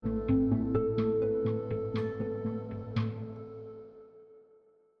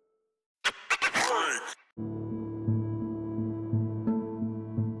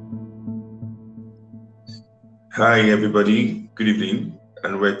Hi, everybody. Good evening,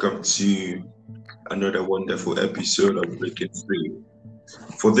 and welcome to another wonderful episode of Breaking Free.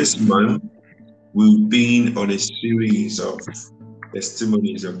 For this month, we've been on a series of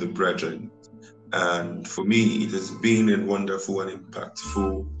testimonies of the brethren, and for me, it has been a wonderful and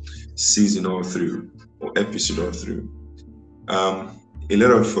impactful season all through, or episode all through. Um, a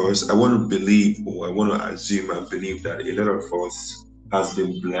lot of us, I want to believe, or I want to assume and believe that a lot of us has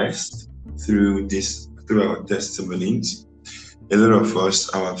been blessed through our testimonies. A lot of us,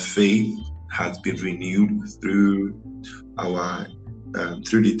 our faith has been renewed our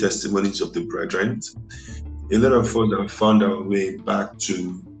through the testimonies of the brethren. A lot of us have found our way back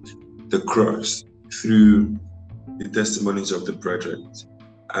to the cross through the testimonies of the brethren.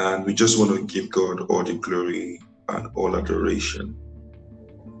 And we just want to give God all the glory and all adoration.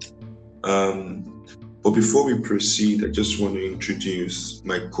 But before we proceed, I just want to introduce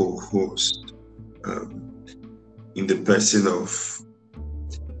my co-host um, in the person of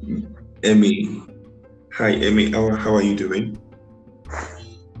Emmy. Hi, Emmy. How are you doing?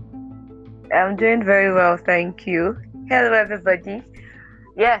 I'm doing very well, thank you. Hello, everybody.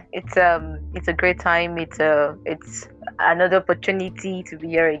 Yeah, it's a great time. It's another opportunity to be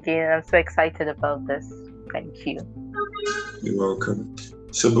here again. I'm so excited about this. Thank you. You're welcome.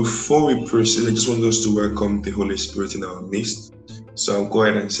 So before we proceed, I just want us to welcome the Holy Spirit in our midst. So I'll go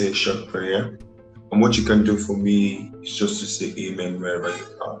ahead and say a short prayer. And what you can do for me is just to say amen wherever you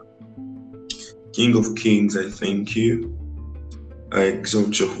are. King of Kings, I thank you. I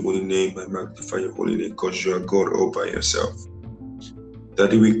exalt your holy name. I magnify your holy name because you are God all by yourself.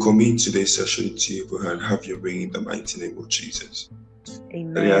 That we commit today's session to you and have your way in the mighty name of Jesus.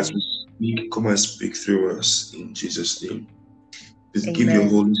 That as we Amen. speak, come and speak through us in Jesus' name. Please give your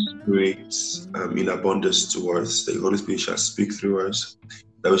Amen. Holy Spirit in abundance to us. The Holy Spirit shall speak through us.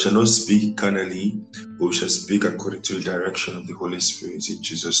 That we shall not speak carnally, but we shall speak according to the direction of the Holy Spirit in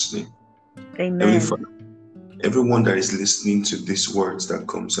Jesus' name. Heavenly Father, Amen. everyone that is listening to these words that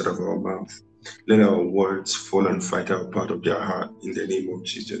comes out of our mouth, let our words fall and fight out part of their heart in the name of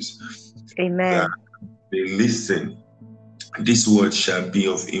Jesus. That Amen. they listen. These words shall be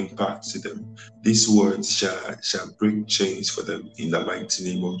of impact to them. These words shall break chains for them in the mighty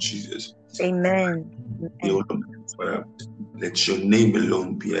name of Jesus. Amen. Lord, Amen. Father, let your name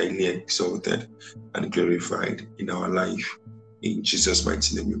alone be highly exalted and glorified in our life. In Jesus'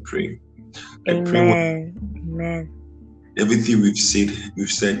 mighty name we pray. I pray Amen. Amen. everything we've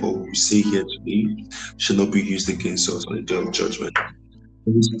said or we say here today shall not be used against us on the day of judgment.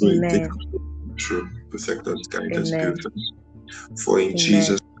 Holy Spirit, take Amen. control, perfect us, guide us, build Amen. us. For in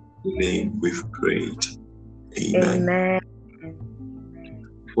Jesus' Amen. name we've prayed. Amen. Amen.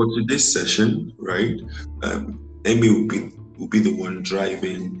 For today's session, right, Amy will be the one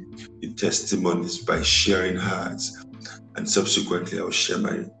driving the testimonies by sharing hers, and subsequently I'll share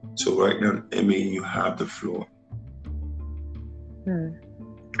mine. So right now, Amy, you have the floor. Hmm.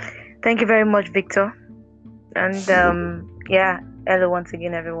 Thank you very much, Victor. And yeah, hello once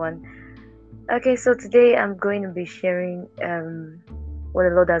again, everyone. Okay, so today I'm going to be sharing what the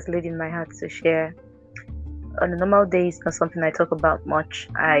Lord has laid in my heart to share. On a normal day, it's not something I talk about much.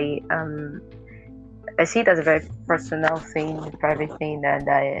 I see it as a very personal thing, a private thing, and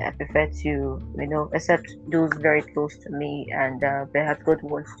I prefer to accept those very close to me, and perhaps God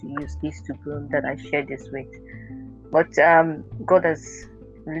wants to use this to groom that I share this with. But God has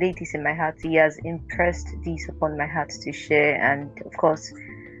laid this in my heart. He has impressed this upon my heart to share, and of course,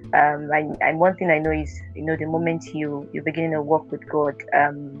 one thing I know is, the moment you begin to walk with God,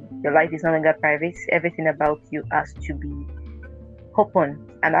 your life is no longer private. Everything about you has to be open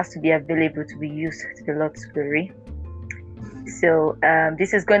and has to be available to be used to the Lord's glory. So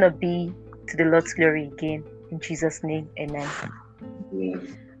this is going to be to the Lord's glory again, in Jesus' name, Amen.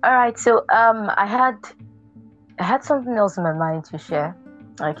 All right. So I had something else in my mind to share.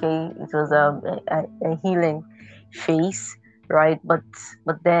 Okay, it was a healing phase, right? But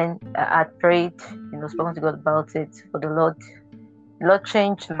then I prayed, spoken to God about it. For the Lord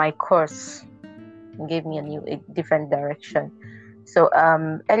changed my course and gave me a different direction. So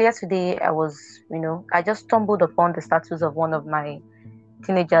earlier today, I just stumbled upon the status of one of my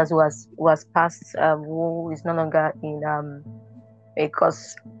teenagers who has passed, who is no longer in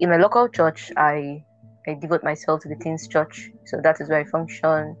because in my local church, I devote myself to the teens church, so that is where I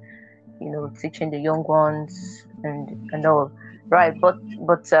function, teaching the young ones and all, right? But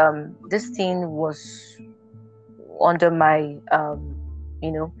this teen was under my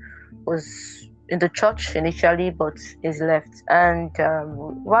you know was in the church initially, but he's left. And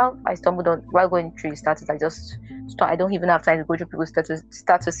while I stumbled on while going through his status, I just I don't even have time to go through people's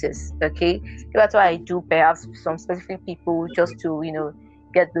statuses. Okay, that's why I do perhaps some specific people just to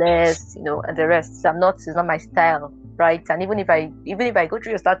get blessed, and the rest. So it's not my style, right? And even if I go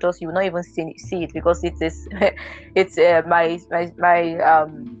through your status, you will not even see it because it is it's my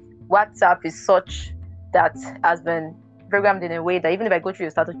WhatsApp is such that has been programmed in a way that even if I go through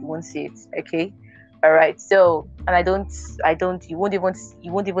your status, you won't see it. Okay. All right. So, and I don't, you won't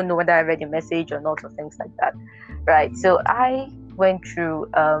even know whether I read your message or not or things like that. Right. So I went through,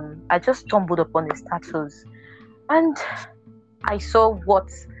 I just stumbled upon the status and I saw what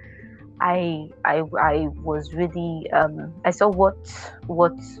I was really, I saw what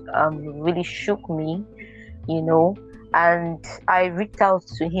really shook me, you know. And I reached out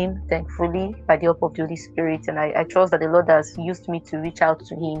to him, thankfully, by the help of the Holy Spirit. And I trust that the Lord has used me to reach out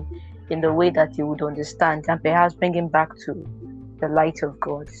to him in the way that he would understand and perhaps bring him back to the light of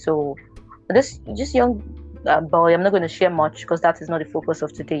God. So, this young boy, I'm not going to share much because that is not the focus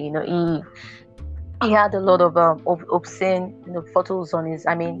of today. He had a lot of obscene photos on his,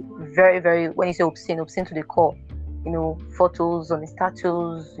 I mean, very very, when you say obscene to the core, photos on his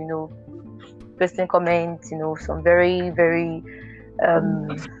status, posting comments, some very very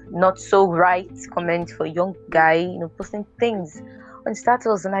not so right comments for a young guy, posting things on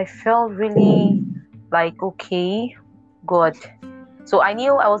status. And I felt really like, okay, God. So I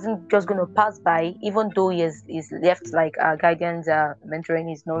knew I wasn't just going to pass by, even though he's left, like guidance,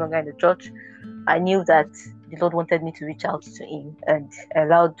 mentoring is no longer in the church. I knew that the Lord wanted me to reach out to him and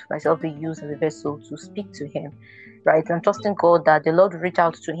allowed myself to be used as a vessel to speak to him, right? And trusting God that the Lord will reach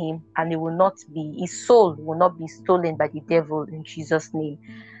out to him and his soul will not be stolen by the devil in Jesus' name.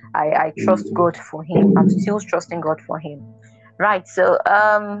 I trust God for him. I'm still trusting God for him. Right. So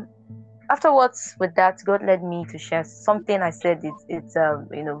afterwards with that, God led me to share something. I said it's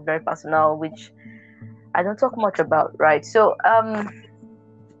very personal, which I don't talk much about, right? So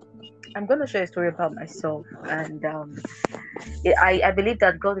I'm going to share a story about myself, and I believe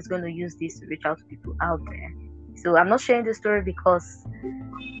that God is going to use this to reach out to people out there. So I'm not sharing this story because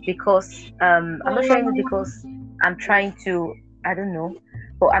I'm not sharing it because I'm trying to, I don't know,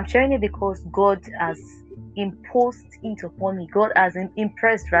 but I'm sharing it because God has imposed it upon me. God has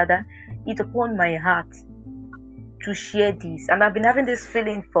impressed rather it upon my heart to share this. And I've been having this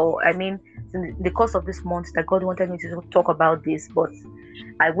feeling for, I mean, in the course of this month, that God wanted me to talk about this, but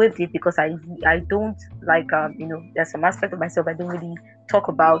I waived it because I don't like, there's some aspect of myself I don't really talk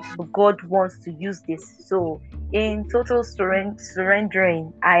about, but God wants to use this. So in total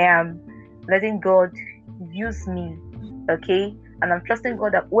surrendering, I am letting God use me. Okay. And I'm trusting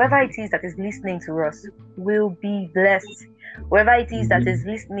God that whoever it is that is listening to us will be blessed. Whoever it is that is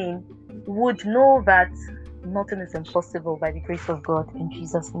listening would know that nothing is impossible by the grace of God in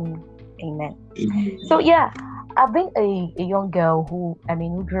Jesus' name. Amen. So yeah, I've been a young girl who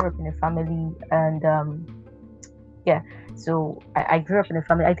grew up in a family, and yeah, so I grew up in a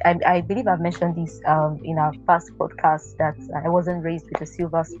family. I believe I've mentioned this in our past podcast that I wasn't raised with a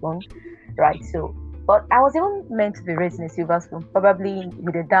silver spoon, right? So, but I was even meant to be raised in a silver spoon, probably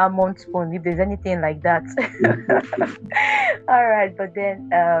with a diamond spoon, if there's anything like that. All right, but then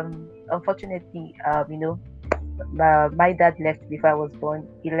unfortunately, my dad left before I was born.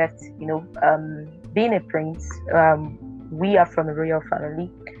 He left, being a prince. We are from a royal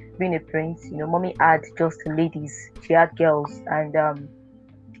family. Being a prince, mommy had just ladies. She had girls, and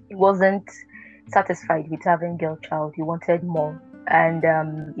he wasn't satisfied with having girl child. He wanted more, and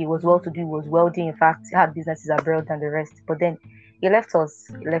he was well to do. He was wealthy. In fact, he had businesses abroad and the rest. But then he left us.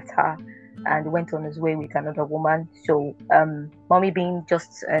 He left her, and went on his way with another woman. So, mommy, being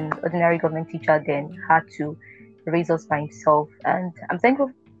just an ordinary government teacher, then had to raise us by himself. And I'm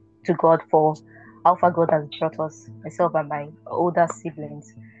thankful to God for how far God has brought us, myself and my older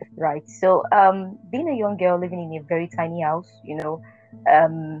siblings. Right. So being a young girl living in a very tiny house,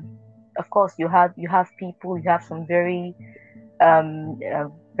 um of course you have people, you have some very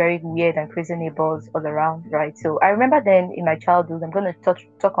weird and crazy neighbors all around, right? So I remember then in my childhood, I'm gonna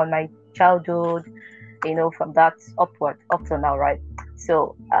talk on my childhood, from that upward up to now, right?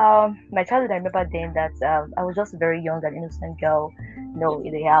 So my childhood, I remember then that I was just a very young and innocent girl,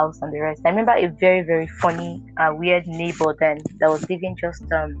 in the house and the rest. I remember a very very funny, weird neighbor then that was living just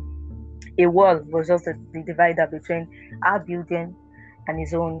a wall was just the divider between our building and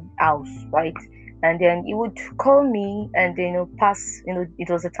his own house, right? And then he would call me and pass. It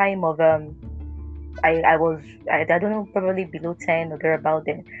was a time of I don't know, probably below 10 or thereabout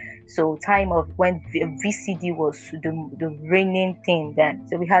then. So time of when VCD was the reigning thing then.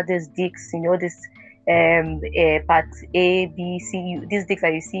 So we had these dicks, this part A, B, C. These dicks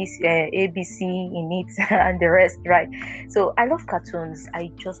that you see, A, B, C in it, and the rest, right? So I love cartoons.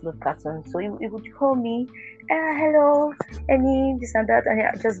 I just love cartoons. So it would call me, hello, any this and that,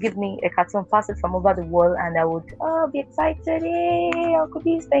 and just give me a cartoon, pass it from over the wall, and I would be excited. Hey, Uncle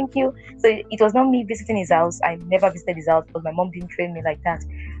Beast, thank you. So it was not me visiting his house. I never visited his house because my mom didn't train me like that.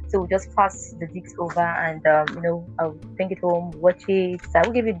 So we just pass the dicks over, and I'll bring it home, watch it. I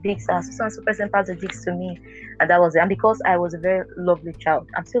will give it dicks, and so person pass the dicks to me, and that was it. And because I was a very lovely child,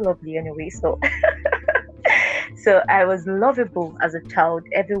 I'm still lovely anyway. So so I was lovable as a child.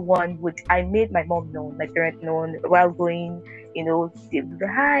 Everyone would, I made my mom known, my parent known, while going,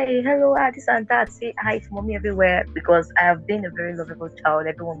 hi, hello, this and that, say hi to mommy everywhere, because I have been a very lovable child.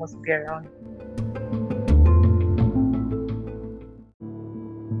 Everyone must be around.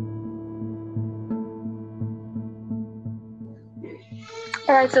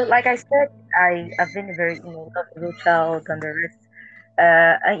 All right, so like I said, I have been a very, lovable child and the rest.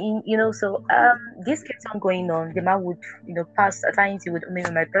 So this kept on going on. The man would, pass at times. He would, maybe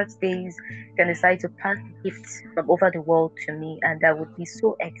on my birthdays, can decide to pass gifts from over the world to me, and I would be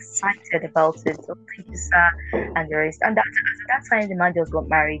so excited about it. So thank you, sir, and the rest. And at that time, the man just got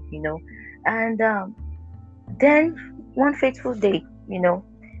married, and then one fateful day,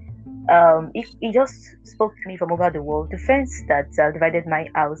 he just spoke to me from over the wall. The fence that divided my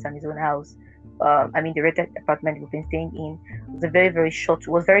house and his own house, the rented apartment we've been staying in, was very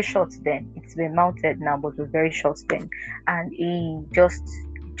short then. It's been mounted now, but it was very short then. And he just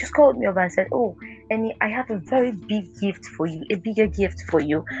called me over and said, "Oh, and I have a very big gift for you, a bigger gift for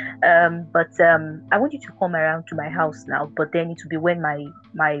you. But I want you to come around to my house now. But then it will be when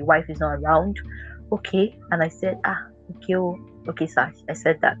my wife is not around." Okay, and I said, okay, okay, sir. I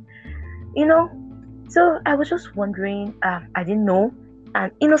said that you know so I was just wondering. I didn't know,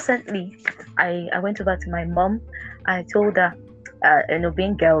 and innocently I went over to my mom. I told her,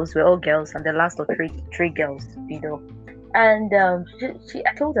 being girls, we're all girls, and the last of three girls, and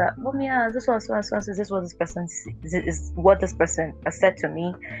I told her, "Mommy, this was so is this what this person is what this person has said to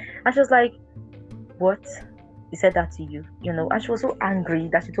me," and she was like, "What? He said that to you?" And she was so angry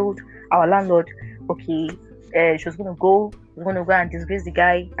that she told our landlord, okay, she was gonna go and disgrace the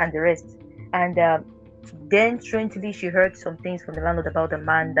guy and the rest. And then strangely she heard some things from the landlord about the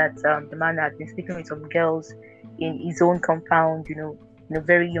man, that the man had been sleeping with some girls in his own compound,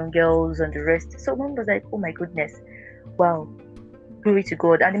 very young girls and the rest. So mom was like, "Oh my goodness, wow, glory to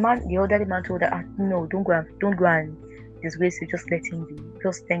God." And the elderly man told her, "No, don't go and disgrace you, just let him be.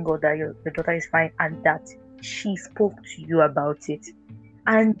 Just thank God that your daughter is fine and that she spoke to you about it."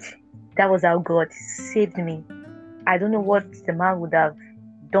 And that was how God saved me. I don't know what the man would have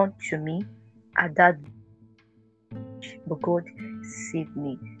done to me at that, but God saved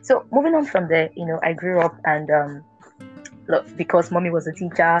me. So moving on from there, I grew up, and because mommy was a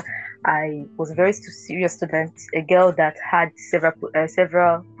teacher, I was a very serious student, a girl that had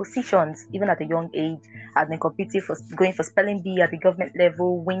several positions, even at a young age. I've been competing for going for spelling bee at the government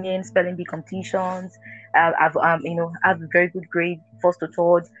level, winning spelling bee competitions. I've have a very good grade, first to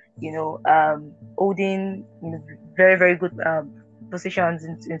third. Holding very very good positions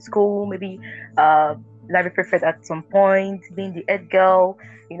in school, maybe uh, library prefect at some point, being the head girl.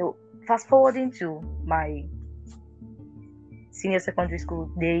 Fast forwarding to my senior secondary school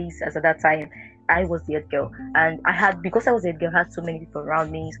days, as at that time I was the head girl, and because I was the head girl, I had so many people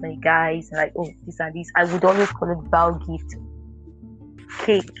around me, so many guys, and like, oh, this and this. I would always call it bow gift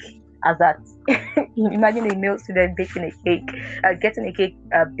cake, as that. Imagine a male student baking a cake, getting a cake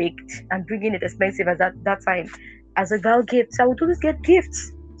baked and bringing it expensive as that time as a bow gift. So I would always get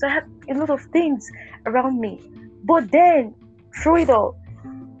gifts. So I had a lot of things around me, but then through it all,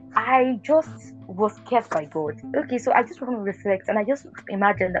 I just was kept by God. Okay, so I just want to reflect, and I just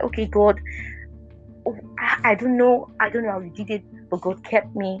imagine that, okay, God, I don't know how you did it, but God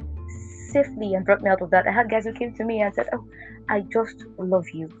kept me safely and brought me out of that. I had guys who came to me and said, "Oh, I just love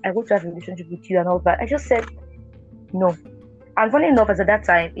you. I want to have a relationship with you," and all that. I just said no. And funny enough, as at that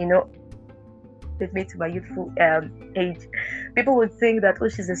time, with me to my youthful age, people would think that, oh,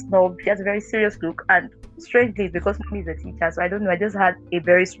 she's a snob. She has a very serious look, and strangely, because mommy is a teacher, so I don't know. I just had a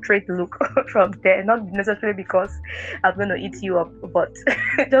very straight look from there, not necessarily because I'm going to eat you up, but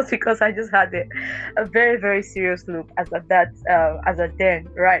just because I just had a very very serious look as at that as at then,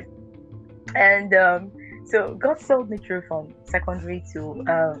 right? And so God saw me through from secondary to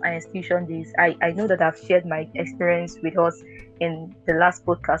an institution days. I know that I've shared my experience with us in the last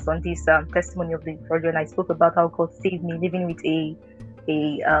podcast on this testimony of the project. I spoke about how God saved me living with a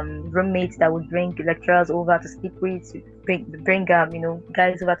a roommate that would bring lecturers over to sleep with, bring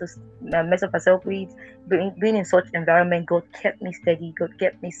guys over to mess up herself with. Being in such environment, God kept me steady. God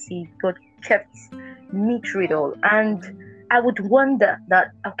kept me safe. God kept me through it all. And I would wonder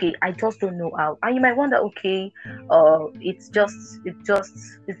that, okay, I just don't know how. And you might wonder, okay, it's just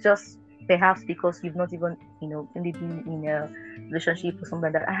perhaps because you've not even maybe been in a relationship or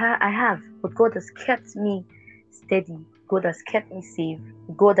something like that. I have, but God has kept me steady. God has kept me safe.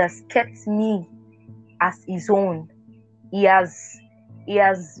 God has kept me as His own. He has, he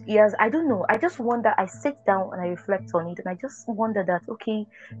has. I don't know. I just wonder. I sit down and I reflect on it, and I just wonder that, okay,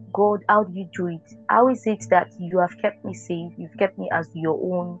 God, how do you do it? How is it that you have kept me safe? You've kept me as your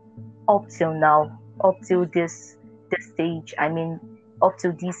own up till now, up till this stage. I mean, up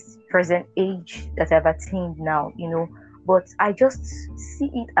to this present age that I've attained now. But I just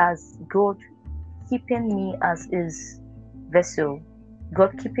see it as God keeping me as His vessel,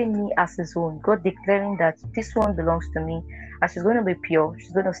 God keeping me as His own, God declaring that this one belongs to me, and she's going to be pure,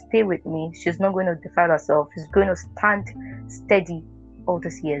 she's going to stay with me, she's not going to defile herself, she's going to stand steady all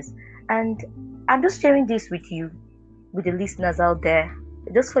these years. And I'm just sharing this with you, with the listeners out there,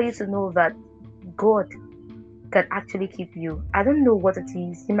 just for you to know that God can actually keep you. I don't know what it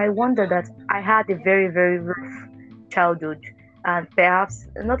is. You might wonder that I had a very, very rough childhood, and perhaps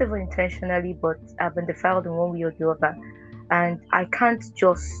not even intentionally, but I've been defiled in one way or the other. And I can't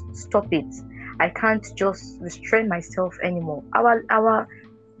just stop it. I can't just restrain myself anymore.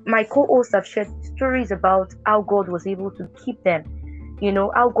 My co-hosts have shared stories about how God was able to keep them,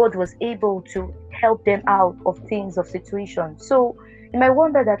 how God was able to help them out of things, of situations. So you might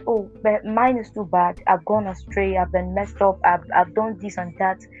wonder that, oh, but mine is too bad. I've gone astray. I've been messed up. I've done this and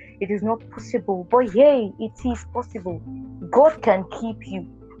that. It is not possible. But hey, it is possible. God can keep you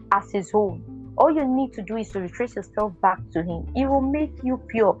as His own. All you need to do is to retrace yourself back to Him. He will make you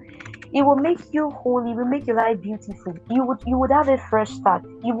pure. It will make you holy. It will make your life beautiful. You would have a fresh start.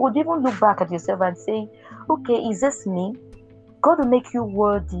 You would even look back at yourself and say, okay, is this me? God will make you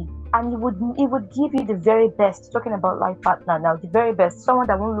worthy, and He would give you the very best. Talking about life partner now, the very best. Someone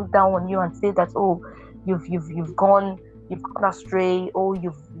that won't look down on you and say that, oh, you've gone astray. Oh,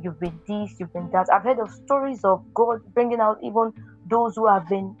 you've been this, you've been that. I've heard of stories of God bringing out even those who have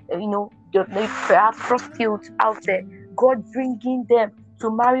been, perhaps prostitutes out there. God bringing them to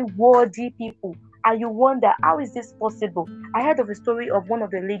marry worthy people, and you wonder, how is this possible? I heard of a story of one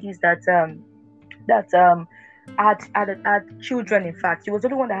of the ladies that had children. In fact, she was the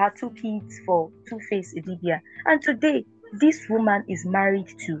only one that had two kids for Two-Face Idibia. And today, this woman is married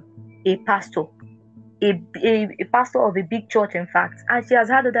to a pastor, a pastor of a big church, in fact. And she has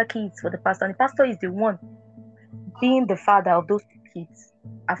had other kids for the pastor. And the pastor is the one being the father of those two kids,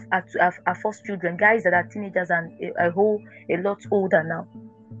 our first children, guys that are teenagers and a lot older now.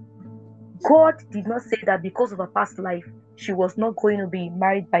 God did not say that because of her past life, she was not going to be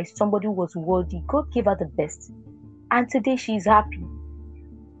married by somebody who was worthy. God gave her the best. And today she is happy.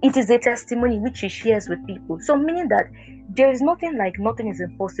 It is a testimony which she shares with people. So meaning that there is nothing is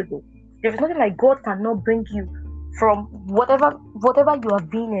impossible. There is nothing like God cannot bring you from whatever you have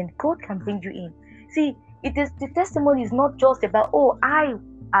been in. God can bring you in. See, the testimony is not just about, oh, I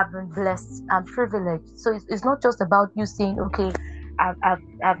have been blessed and privileged. So it's not just about you saying, okay,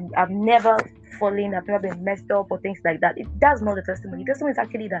 I've never fallen, I've never been messed up or things like that. That's not the testimony. The testimony is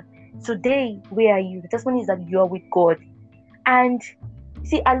actually that today, where are you? The testimony is that you are with God. And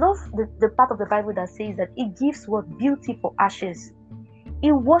see, I love the part of the Bible that says that it gives what? Beauty for ashes.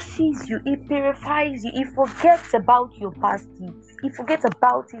 It washes you, it purifies you, it forgets about your past deeds, it forgets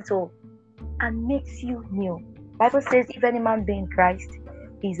about it all and makes you new. Bible says, if any man be in Christ,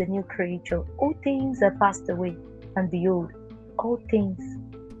 he is a new creature. All things are passed away, and behold, all things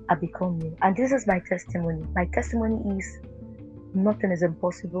are become new. And this is my testimony. My testimony is nothing is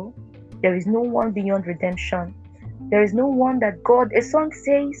impossible. There is no one beyond redemption. There is no one that God. A song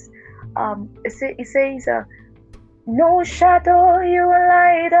says, it says, no shadow you will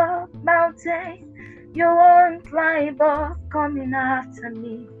light up, mountain you won't climb up, coming after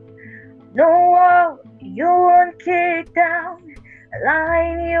me. No wall you won't kick down,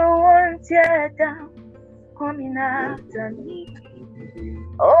 line you won't tear down, coming after me.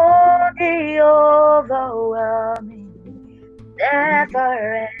 Oh, the overwhelming,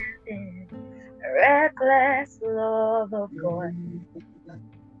 never-ending, reckless love of God.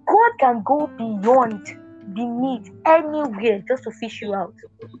 God can go beyond, beneath, anywhere just to fish you out.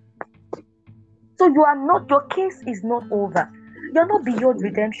 So your case is not over. You're not beyond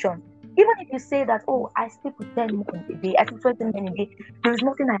redemption. Even if you say that, oh, I sleep with 10 men a day, I sleep 20 men a day, there is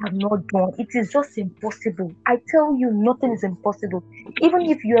nothing I have not done. It is just impossible. I tell you, nothing is impossible. Even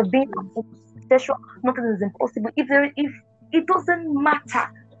if you are being homosexual, nothing is impossible. If it doesn't matter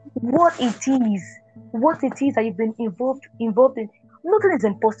what it is that you've been involved in, nothing is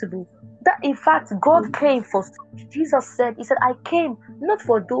impossible. That in fact, God came for such. Jesus said, He said, I came not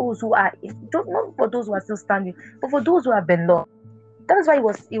for those who are not for those who are still standing, but for those who have been lost. That is why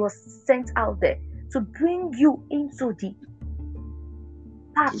he was sent out there to bring you into the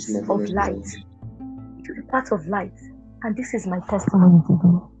It is paths of marvelous light, talent. into the path of light. And this is my testimony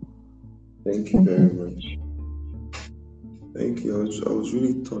today. Thank you Thank very you. much. Thank you. I was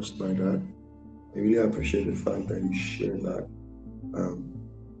really touched by that. I really appreciate the fact that you shared that. Um,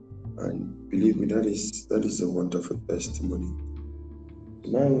 and believe me, that is a wonderful testimony.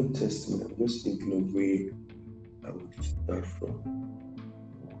 My own testimony, I'm just thinking of where I would start from.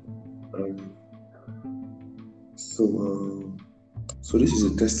 Um, so, this is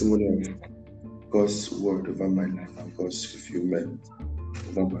a testimony of God's word over my life and God's fulfillment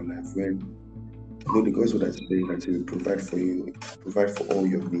over my life. When the God's word that says that He will provide for you, provide for all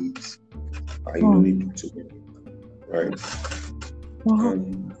your needs, and you don't Mm. need to work, right? Mhm.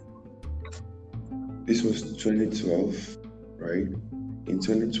 Um, this was 2012, right? In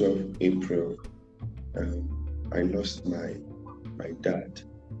 2012 April, um, I lost my dad,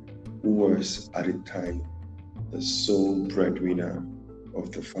 who was at the time the sole breadwinner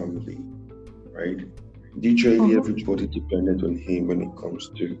of the family, right? Literally Mhm. everybody depended on him when it comes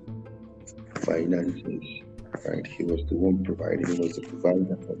to finances, right? He was the one providing, he was the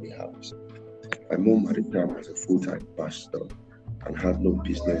provider for the house. My mom at the time was a full-time pastor and had no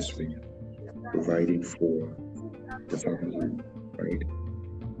business with providing for the family, right?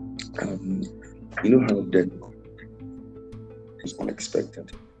 Um, you know how death is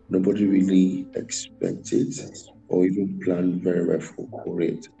unexpected. Nobody really expected or even planned very well for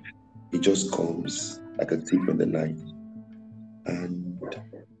it. It just comes like a thief in the night. And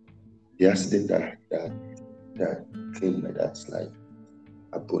the accident that came like that's like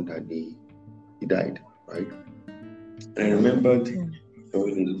happened and he died, right? And I remembered Mm.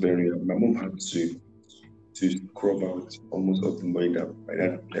 during his burial, my mom had to scrub out almost all the money that my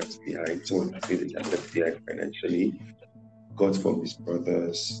dad left behind, some of the things he had left behind financially, got from his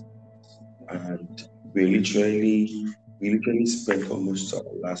brothers, and we literally spent almost our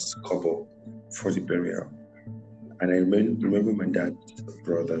last couple for the burial. And I remember my dad's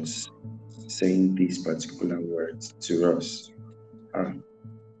brothers saying these particular words to us. Ah,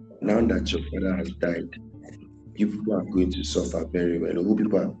 now that your father has died, you people are going to suffer very well. Who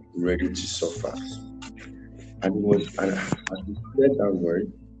people are ready to suffer. And as he said that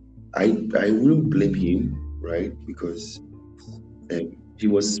word, I wouldn't blame him, right? Because he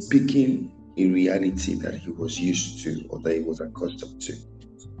was speaking a reality that he was used to or that he was accustomed to.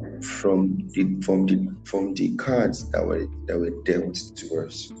 From the cards that were dealt to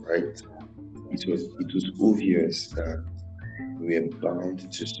us, right? It was obvious that we were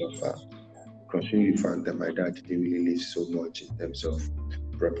bound to suffer, considering the fact that my dad didn't really live so much in terms of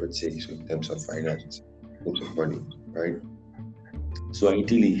properties, in terms of finance, in terms of money, right? So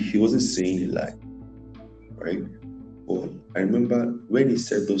ideally, he wasn't saying a lie, right? But I remember when he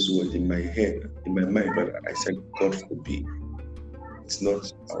said those words in my head, in my mind, but I said, God forbid, it's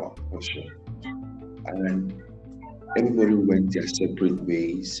not our portion. And everybody went their separate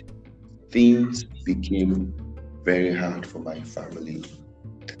ways. Things became very hard for my family.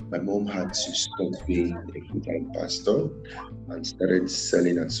 My mom had to stop being a full-time pastor and started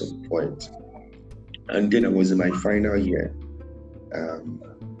selling at some point. And then I was in my final year. Um,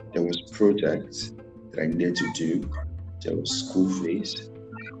 there was projects that I needed to do. There was school fees,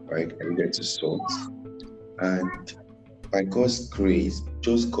 right? I needed to sort. And by God's grace,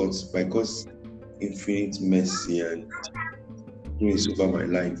 by God's infinite mercy and grace over my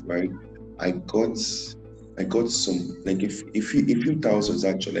life, right? I got I got some like a few thousands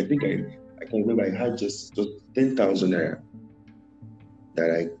actually. I can remember I had just 10,000 naira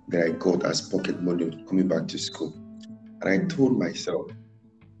that I got as pocket money coming back to school. And I told myself,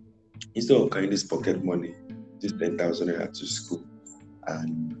 instead of carrying this pocket money, this 10,000 naira to school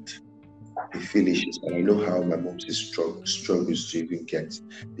and be finishes, and I know how my mom struggles to even get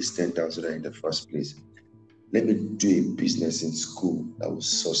this 10,000 naira in the first place. Let me do a business in school that will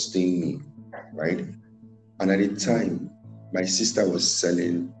sustain me, right? And at the time, my sister was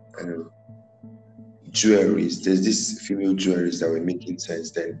selling jewelries. There's these female jewelries that were making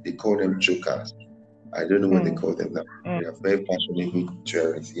sense then. They call them chokers. I don't know what they Mm. call them now. Mm. They are very fashionable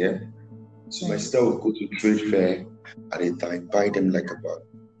jewelries, yeah. So my Mm. sister would go to trade fair at a time, buy them like about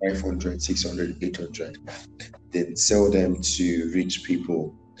 500, 600, 800, then sell them to rich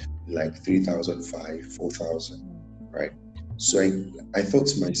people like 3,005, 4,000, right? So I thought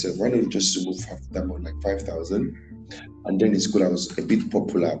to myself, why not just remove half that amount, like 5,000? And then in school, I was a bit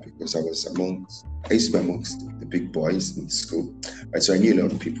popular because I used to be amongst the big boys in school, right? So I knew a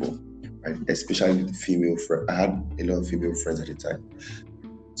lot of people, right? Especially the female friends. I had a lot of female friends at the time.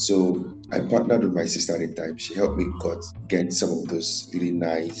 So I partnered with my sister at the time. She helped me get some of those really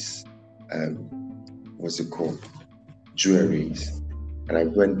nice, um, what's it called, jewelries. And I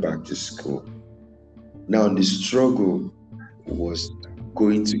went back to school. Now the struggle was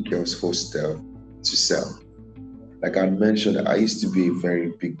going to girls' hostel to sell. Like I mentioned, I used to be a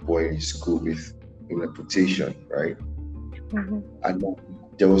very big boy in school with a reputation, right? And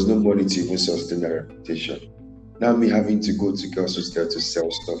there was no money to even sustain that reputation. Now me having to go to girls' hostel to sell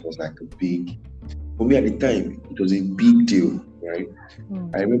stuff was like for me at the time, it was a big deal, right?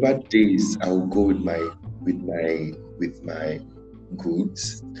 I remember days I would go with my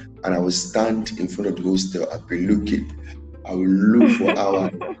goods, and I would stand in front of the hostel and be looking. I would look for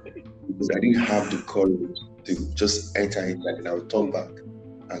hours because I didn't have the courage to just enter inside, and I would turn back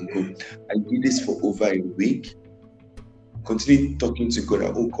and go. I did this for over a week, continuing talking to God.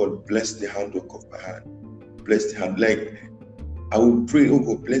 Oh God, bless the handwork of my hand. Bless the hand. Like I would pray, oh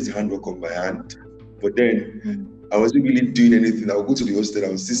God, bless the handwork of my hand. But then I wasn't really doing anything. I would go to the hostel, I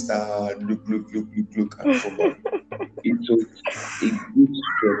would sit down, look, and come back. It was a good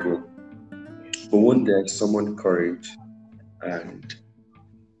struggle. But one day I summoned courage, and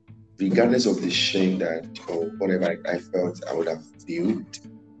regardless of the shame that or whatever I felt I would have felt,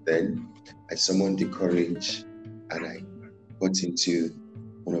 then I summoned the courage and I got into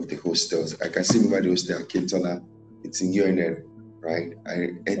one of the hostels. I can still remember the hostel, Kintola. It's in UNN, right?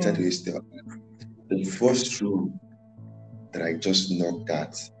 I entered the hostel. The first room that I just knocked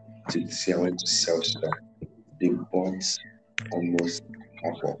at to say I wanted to sell stuff, they bought almost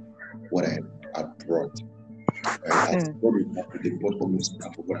half of what I had brought. Right? As God is happy, they bought almost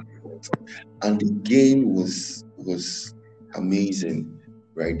half of what I brought. And the game was amazing,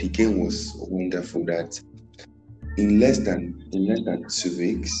 right? The game was wonderful. That in less than 2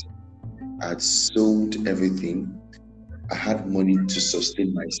 weeks, I had sold everything. I had money to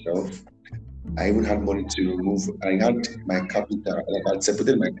sustain myself. I even had money to remove. I had my capital, like I had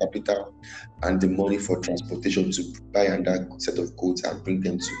separated my capital and the money for transportation to buy another set of goods and bring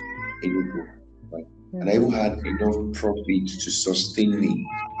them to Enugu. Right? And I even had enough profit to sustain me.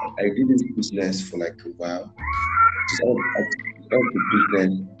 I did this business for like a while. Just out of the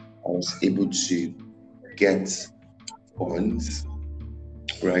business, I was able to get funds,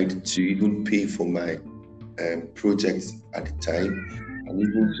 right, to even pay for my projects at the time and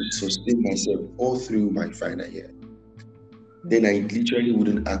even to sustain myself all through my final year. Then I literally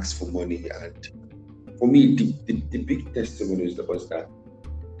wouldn't ask for money. And for me, the big testimony was that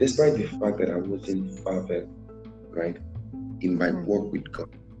despite the fact that I wasn't fervent, right, in my work with God,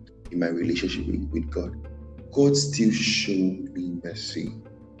 in my relationship with God, God still showed me mercy.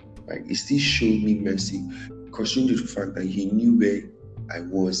 Right? He still showed me mercy, considering the fact that He knew where I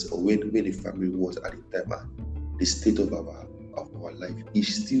was or where the family was at the time and the state of our life. He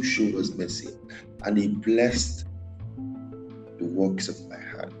still showed us mercy, and He blessed the works of my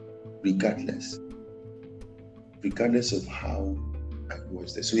hand, regardless of how I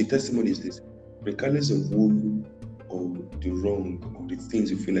was there. So the testimony is this: regardless of who or the wrong or the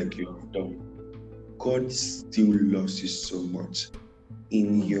things you feel like you have done, God still loves you so much.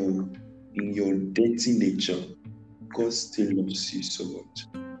 In your dirty nature, God still loves you so much.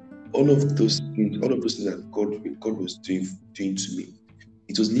 All of those things that God was doing to me,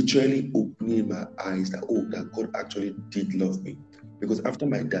 it was literally opening my eyes that God actually did love me. Because after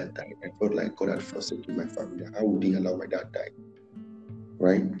my dad died, I felt like God had forsaken my family. How would He allow my dad die?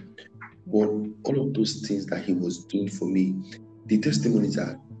 Right? But all of those things that He was doing for me, the testimonies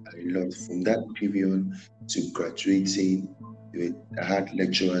I learned from that period to graduating. I had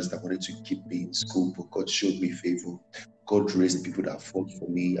lecturers that wanted to keep me in school, but God showed me favor. God raised people that fought for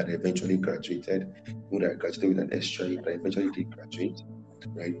me and eventually graduated. When I graduated with an extra year, but I eventually did graduate,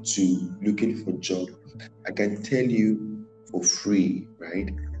 right? To looking for a job. I can tell you for free,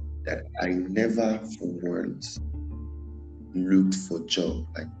 right, that I never for once looked for a job.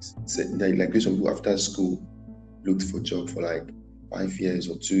 Like some people after school looked for a job for like 5 years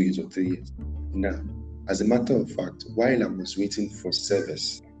or 2 years or 3 years. Now, as a matter of fact, while I was waiting for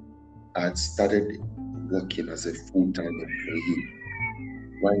service, I had started working as a full-time employee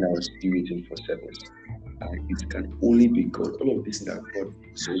while I was still waiting for service. And it can only be God. All of this that God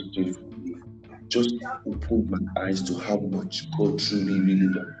was doing for me just opened my eyes to how much God truly, really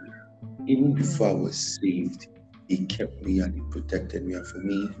loved me. Even before I was saved, He kept me and He protected me. And for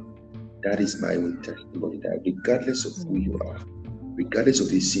me, that is my own testimony, that regardless of who you are, regardless of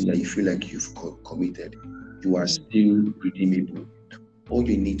the sin that you feel like you've committed, you are still redeemable. All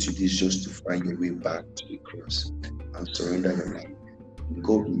you need to do is just to find your way back to the cross and surrender your life.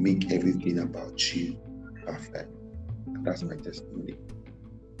 God will make everything about you perfect. And that's my testimony.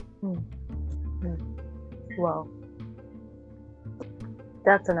 Wow.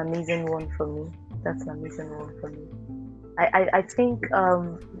 That's an amazing one for me. I think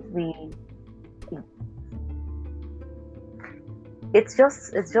we it's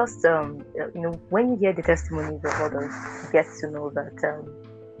just when you hear the testimonies of others, you get to know that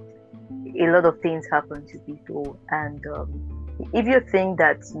a lot of things happen to people, and if you think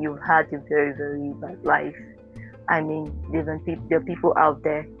that you've had a very, very bad life, I mean, there are people out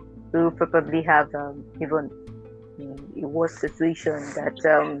there who probably have even a worse situation that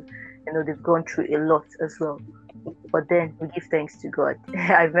they've gone through a lot as well. But then we give thanks to God.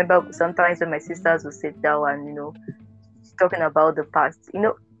 I remember sometimes when my sisters would sit down and talking about the past,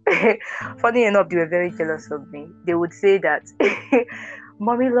 funny enough, they were very jealous of me. They would say that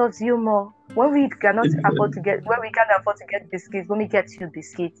mommy loves you more. When we can't afford to get biscuits, when we get you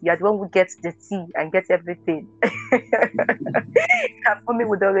biscuits, you're the one who gets the tea and gets everything. And mommy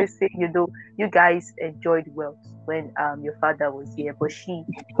would always say, you guys enjoyed wealth when your father was here, but she,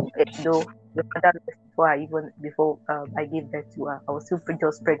 your father left before I gave birth to her. I was still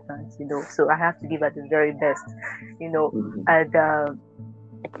just pregnant, so I have to give her the very best, and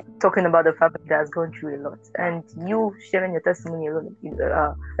talking about the family that has gone through a lot, and you sharing your testimony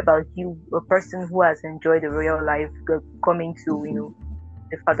about you, a person who has enjoyed a real life, coming to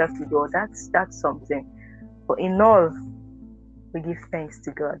the father figure. That's something. But in all, we give thanks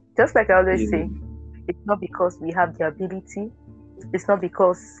to God. Just like I always say, it's not because we have the ability, it's not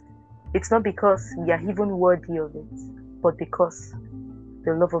because we are even worthy of it, but because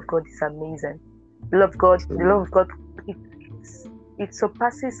the love of God is amazing. The love of God, it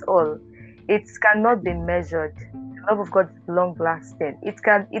surpasses all. It cannot be measured. The love of God is long lasting.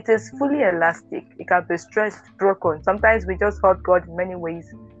 It is fully elastic. It can be stretched, broken. Sometimes we just hurt God in many ways,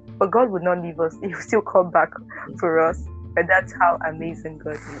 but God would not leave us. He will still come back for us. And that's how amazing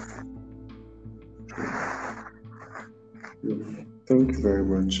God is. Thank you very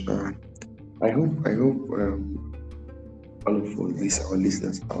much. I hope all of our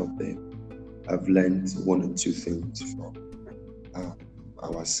listeners out there have learned one or two things from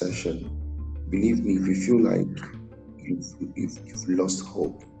our session. Believe me, if you feel like you've lost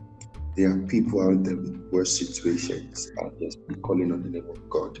hope, there are people out there with worse situations and just calling on the name of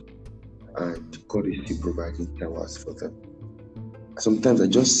God, and God is still providing towers for them. Sometimes I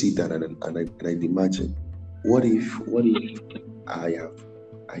just see that and I imagine, what if I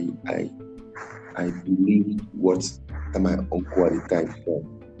believed what my uncle at the time said,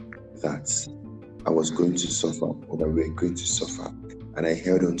 that I was going to suffer, or that we were going to suffer, and I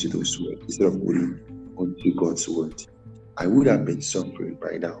held on to those words instead of holding on to God's word, I would have been suffering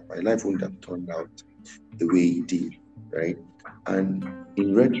right now. My life wouldn't have turned out the way it did, right? And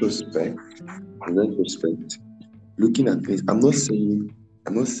in retrospect, looking at things, I'm not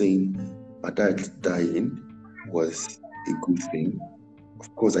saying my dad dying was a good thing.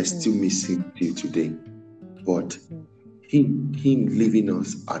 Of course, I still miss him till today, but him leaving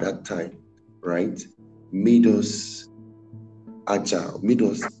us at that time, right, made us agile, made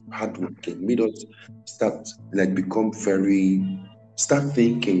us hardworking, made us start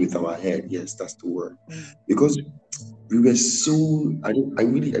thinking with our head. Yes, that's the word. Because we were so, I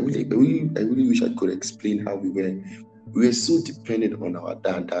really wish I could explain how we were so dependent on our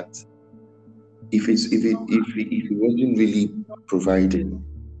dad that if it wasn't really providing,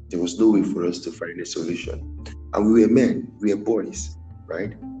 there was no way for us to find a solution. And we were men, we were boys,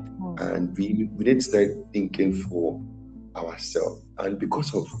 right? And we didn't start thinking for ourselves. And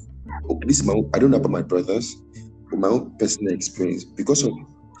because of this, I don't know about my brothers, but my own personal experience, because of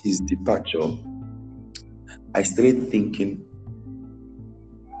his departure, I started thinking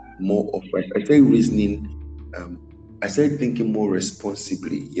more of, I started reasoning, I started thinking more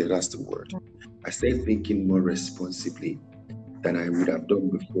responsibly. Yeah, that's the word. I started thinking more responsibly than I would have done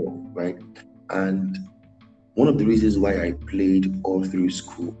before, right? And one of the reasons why I played all through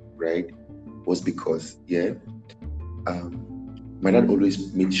school, right, was because, my dad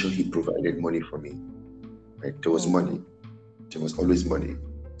always made sure he provided money for me, right? There was money. There was always money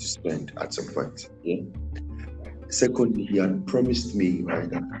to spend at some point, Secondly, he had promised me, right,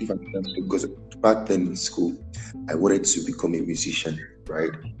 that if I can, because back then in school, I wanted to become a musician,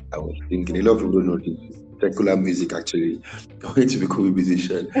 right? I was thinking, a lot of people don't know this. Secular music actually. I wanted to become a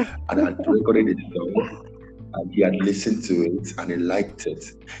musician, and I recorded a song, and he had listened to it and he liked it,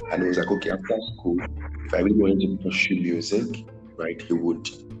 and he was like, okay, after school, if I really wanted to pursue music, right, he would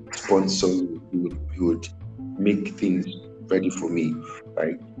sponsor me, he would make things ready for me,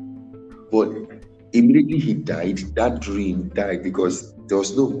 right? But immediately he died, that dream died because there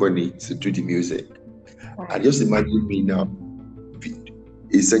was no money to do the music. And just imagine me now,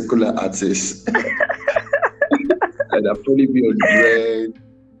 a secular artist, and I'd probably be on dread,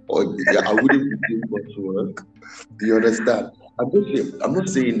 or I wouldn't be doing much work. Do you understand? I'm not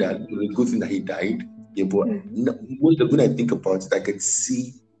saying that it was a good thing that he died, yeah, but most of when I think about it, I can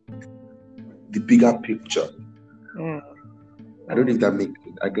see the bigger picture. I don't know if that makes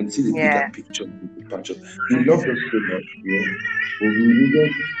sense. I can see the bigger picture of the departure. He loved us so much, yeah, but we needed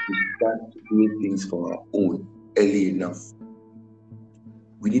to start doing things for our own early enough.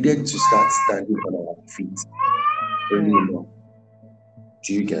 We needed to start standing on our feet early enough.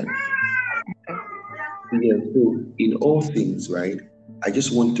 Do you get? Yeah, so in all things, right, I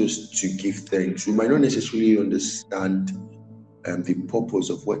just want us to give thanks. We might not necessarily understand the purpose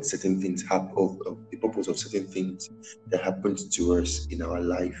of what certain things happen, of the purpose of certain things that happens to us in our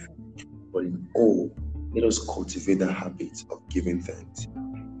life. But in all, let us cultivate the habit of giving thanks,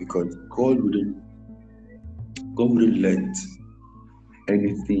 because God wouldn't let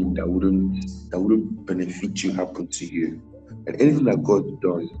anything that wouldn't benefit you happen to you. And anything that God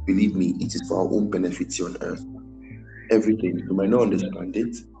does, believe me, it is for our own benefit here on earth. Everything. You might not understand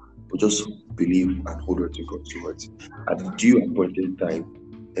it, but just believe and hold on to God's words. At the due appointed time,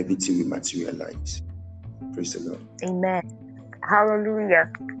 everything will materialize. Praise the Lord. Amen. Hallelujah.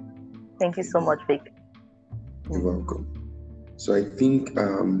 Thank you so much, Vic. You're welcome. So I think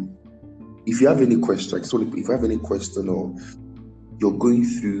if you have any question, if you have any question, or you're going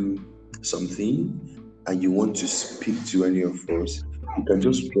through something and you want to speak to any of us, you can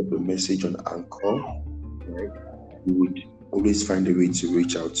just drop a message on Anchor, right? We would always find a way to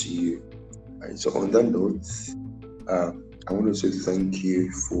reach out to you. Right? So on that note, I want to say thank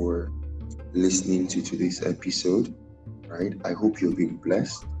you for listening to today's episode. Right? I hope you've been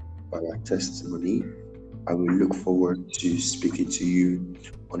blessed by our testimony. I will look forward to speaking to you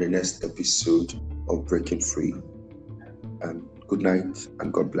on the next episode of Breaking Free. Good night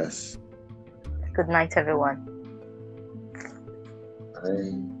and God bless. Good night, everyone.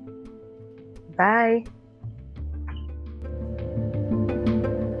 Bye. Bye.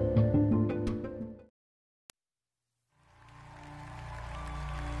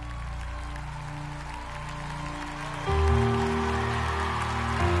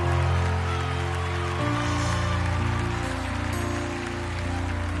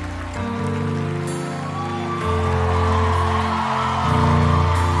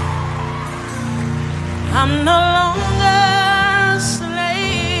 I'm no longer a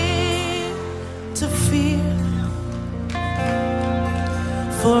slave to fear,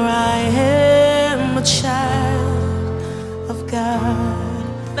 for I am a child of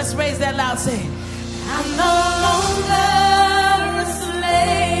God. Let's raise that loud, say, I'm no longer a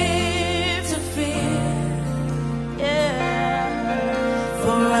slave to fear, yeah,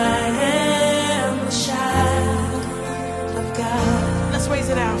 for I am a child of God. Let's raise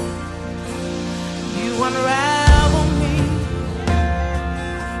it out. You unravel me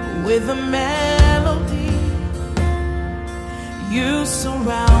with a melody. You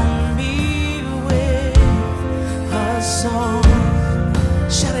surround me with a song.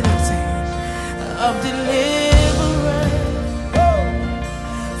 Shout it out, say, of deliverance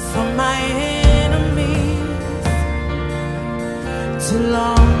from my enemies, till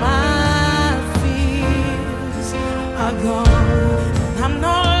all my fears are gone. I'm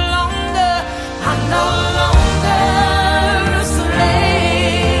no longer a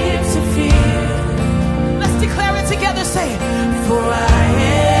slave to fear. Let's declare it together, say it. For I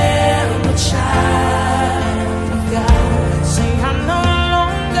am a child of God. Say, I'm no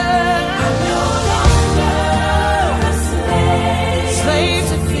longer a slave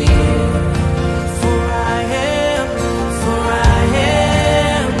to fear. For I am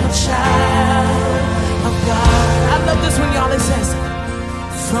a child of God. I love this when y'all, it says,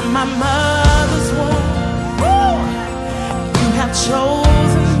 from my mother's womb, you have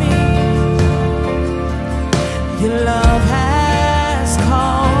chosen me. Your love has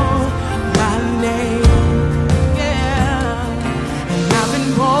called my name, yeah. And I've been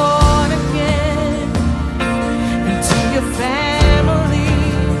born again into your family.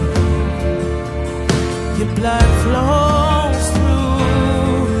 Your blood flows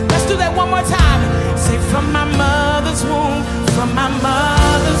through. Let's do that one more time. Say, from my mother's womb, from my my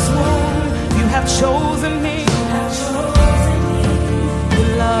mother's womb, you have chosen me.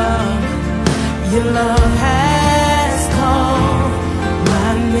 Your love has called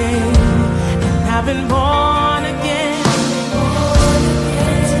my name, and I've been born again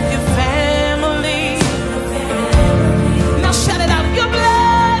to your family. Now shout it out. Your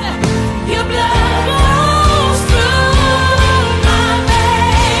blood flows through my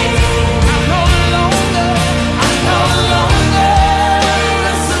veins. I'm no longer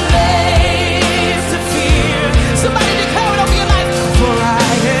a slave to fear. Somebody declare it over your life. For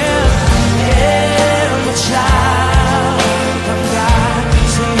I am a child of God.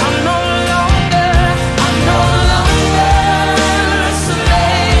 Say I'm no longer a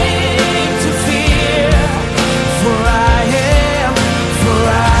slave to fear. For I am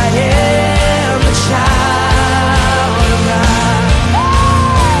a child of God.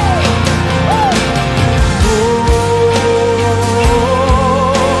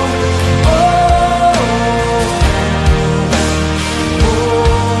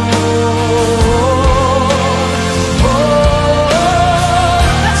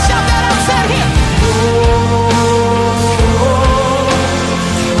 Let's shout that out, say it here.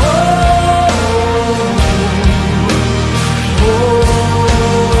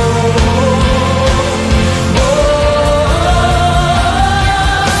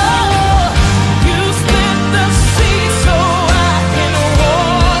 You split the sea so I can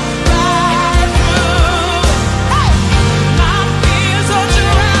walk right through. Hey! My fears are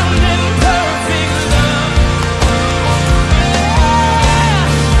drowned in perfect love.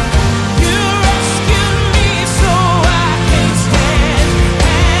 You rescued me so I can stand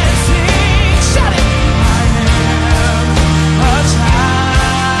and sing. Shout it! I am a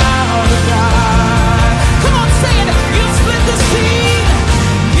child of God. Come on, say it. You split the sea.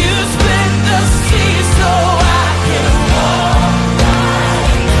 You split the sea so I can walk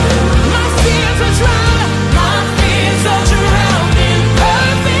right through. My fears are drowned. My fears are drowned in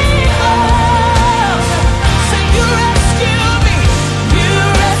perfect love. Say you rescued me. You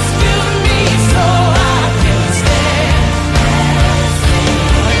rescued me so I can stand and sing.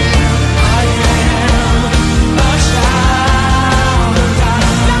 I am a child of God.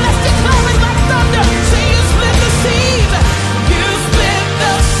 Now let's declare it like thunder. Say you split the seas. You split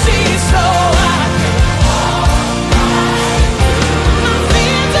the sea so I can walk right through. My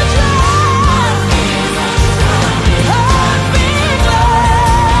fears are drowned. Perfect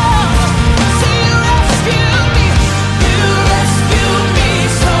love. Say you rescued me. You rescued me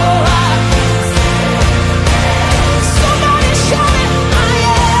so I can stand. Somebody shout it. I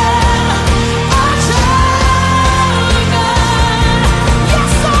am a child of God.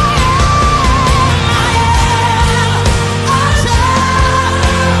 Yes, I am a child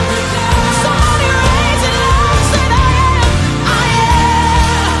of God. Somebody raise it loud. Say I am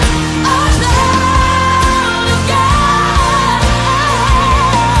a child of God.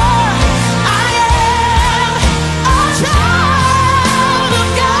 I am a child of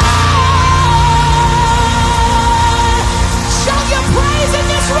God. Shout your praise in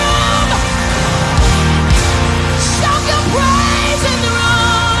this room. Shout your praise in the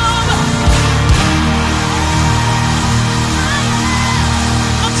room.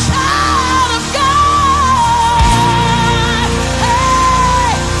 A child of God.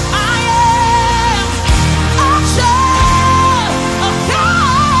 Hey, I am a child of God.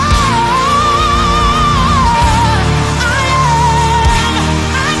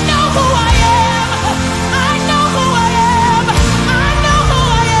 I know who I am. I know who I am. I know who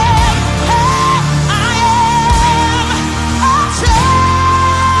I am. Hey, I am a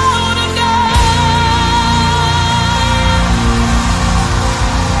child of God.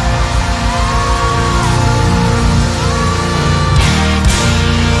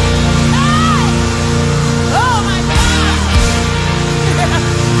 Oh my God.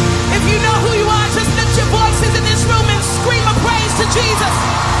 If you know who you are, just lift your voices in this room and scream a praise to Jesus.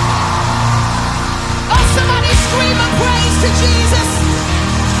 Oh, somebody scream a praise to Jesus.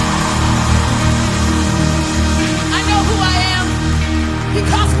 I know who I am. He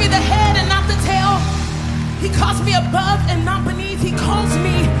calls me the head and not the tail. He calls me above and not beneath. He calls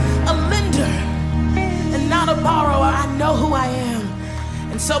me a lender and not a borrower. I know who I am.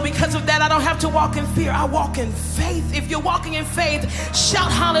 And so because of that, I don't have to walk in fear. I walk in faith. If you're walking in faith,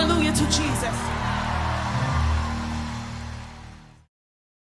 shout hallelujah to Jesus.